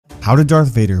How did Darth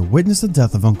Vader witness the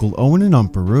death of Uncle Owen and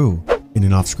Aunt Beru? In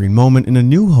an off-screen moment in A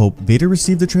New Hope, Vader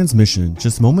received a transmission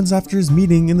just moments after his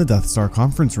meeting in the Death Star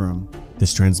conference room.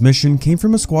 This transmission came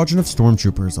from a squadron of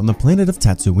stormtroopers on the planet of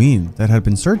Tatooine that had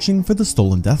been searching for the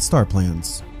stolen Death Star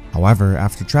plans. However,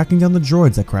 after tracking down the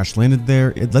droids that crash-landed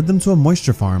there, it led them to a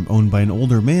moisture farm owned by an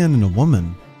older man and a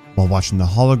woman. While watching the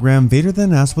hologram, Vader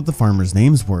then asked what the farmers'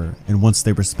 names were, and once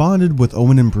they responded with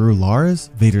Owen and Beru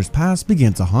Lars, Vader's past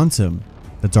began to haunt him.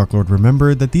 The Dark Lord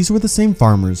remembered that these were the same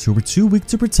farmers who were too weak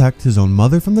to protect his own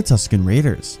mother from the Tusken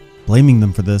Raiders. Blaming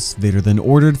them for this, Vader then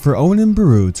ordered for Owen and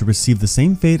Beru to receive the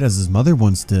same fate as his mother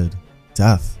once did: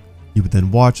 death. He would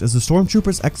then watch as the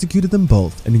stormtroopers executed them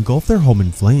both and engulfed their home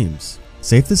in flames.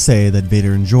 Safe to say that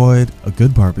Vader enjoyed a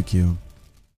good barbecue.